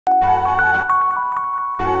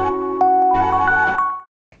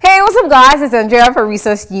guys, it's Andrea for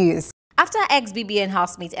Resource News. After ex-BBN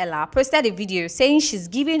housemate Ella posted a video saying she's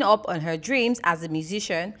giving up on her dreams as a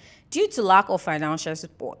musician due to lack of financial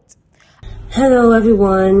support. Hello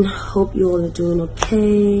everyone, hope you all are doing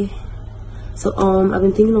okay. So I've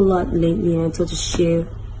been thinking a lot lately and I thought to share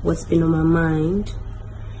what's been on my mind.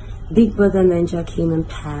 Big brother Ninja came and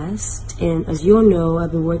passed, and as you all know,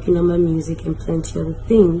 I've been working on my music and plenty other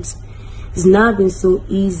things. It's not been so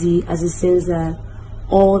easy, as it seems that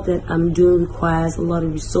all that I'm doing requires a lot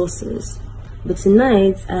of resources. But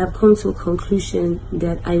tonight, I have come to a conclusion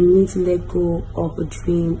that I need to let go of a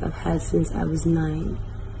dream I've had since I was 9.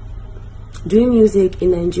 Doing music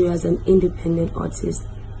in Nigeria as an independent artist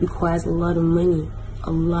requires a lot of money,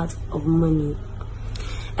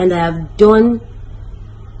 And I have done,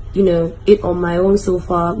 it on my own so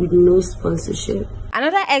far with no sponsorship.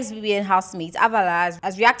 Another ex-BBN housemate, Avala,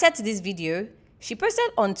 has reacted to this video. She posted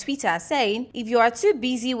on Twitter saying, "If you are too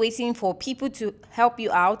busy waiting for people to help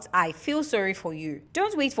you out, I feel sorry for you.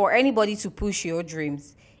 Don't wait for anybody to push your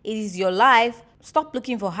dreams. It is your life. Stop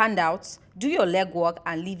looking for handouts. Do your legwork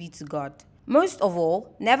and leave it to God. Most of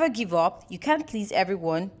all, never give up. You can't please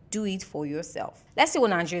everyone. Do it for yourself." Let's see what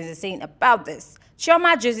Nigerians are saying about this.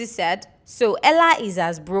 Chioma Josie said, "So Ella is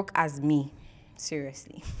as broke as me."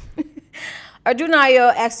 Seriously.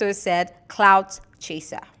 Adunayo EXO said, "Clout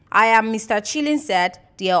chaser." I am Mr. Chillin said,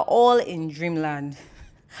 "They are all in dreamland."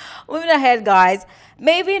 Moving ahead, guys.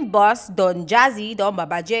 Mavin boss Donjazzy, Don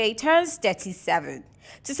Baba J, turns 37.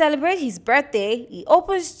 To celebrate his birthday, he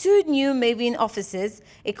opens 2 new Mavin offices,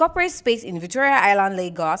 a corporate space in Victoria Island,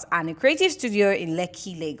 Lagos, and a creative studio in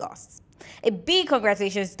Lekki, Lagos. A big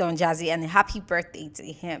congratulations to Donjazzy and a happy birthday to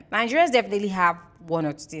him. Nigerians definitely have one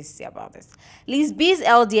or two things to say about this. Liz B's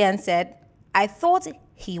LDN said, "I thought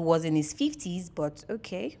he was in his 50s, but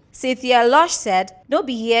okay." Cynthia Lush said, "No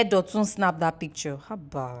be here, Dotun snap that picture."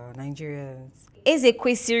 Haba, Nigerians.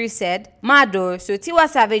 Ezekwe Siri said, "Mado, so Tiwa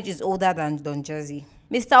Savage is older than Donjazzy."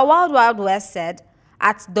 Mr. Wild Wild West said,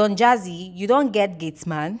 "At Donjazzy, you don't get gates,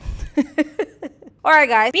 man." Alright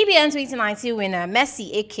guys, BBN 2019 winner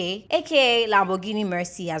Mercy aka Bbnaija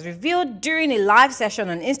Mercy has revealed during a live session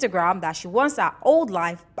on Instagram that she wants her old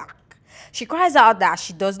life back. She cries out that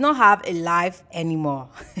she does not have a life anymore.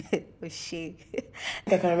 Oh, shit.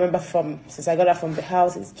 I can remember since I got her from the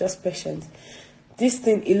house, it's just patience. This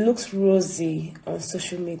thing, it looks rosy on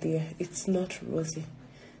social media. It's not rosy.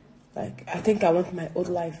 Like, I think I want my old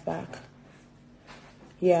life back.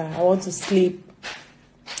 Yeah, I want to sleep,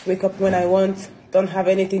 wake up when I want, don't have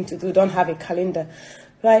anything to do, don't have a calendar.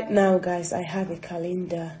 Right now, guys, I have a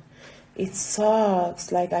calendar. It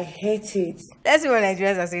sucks. Like, I hate it. Let's see what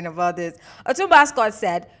Nigerians are saying about this. Otumba Scott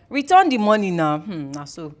said, "Return the money now."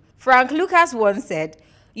 So. Frank Lucas once said,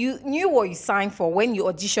 "You knew what you signed for when you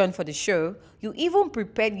auditioned for the show. You even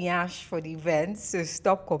prepared Yash for the event, so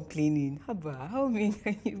stop complaining." How mean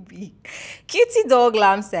can you be? Cutie Dog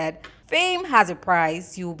Lamb said, "Fame has a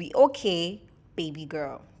price. You'll be okay, baby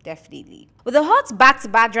girl." Definitely. With a hot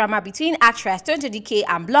back-to-back drama between actress Tonto dikeh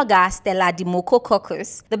and blogger Stella Dimoko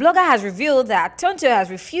Caucus, the blogger has revealed that Tonto has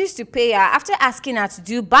refused to pay her after asking her to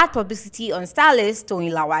do bad publicity on stylist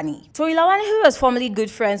Toyin Lawani. Toyin Lawani, who was formerly good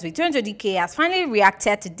friends with Tonto dikeh, has finally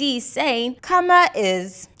reacted to this, saying karma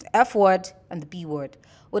is the F word and the B word,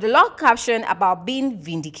 with a long caption about being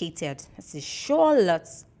vindicated. This is sure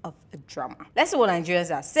lots of a drama. Let's see what Nigerians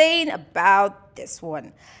are saying about this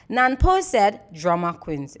one. Nanpo said, "Drama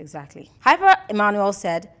queens." Exactly. Hyper Emmanuel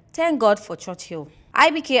said, "Thank God for Churchill."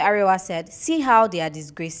 IBK Arewa said, "See how they are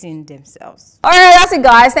disgracing themselves." Alright, that's it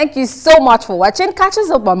guys. Thank you so much for watching. Catch us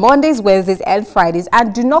up on Mondays, Wednesdays and Fridays,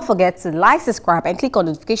 and do not forget to like, subscribe and click on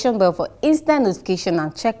the notification bell for instant notification,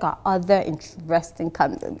 and check our other interesting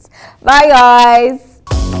contents. Bye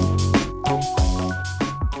guys.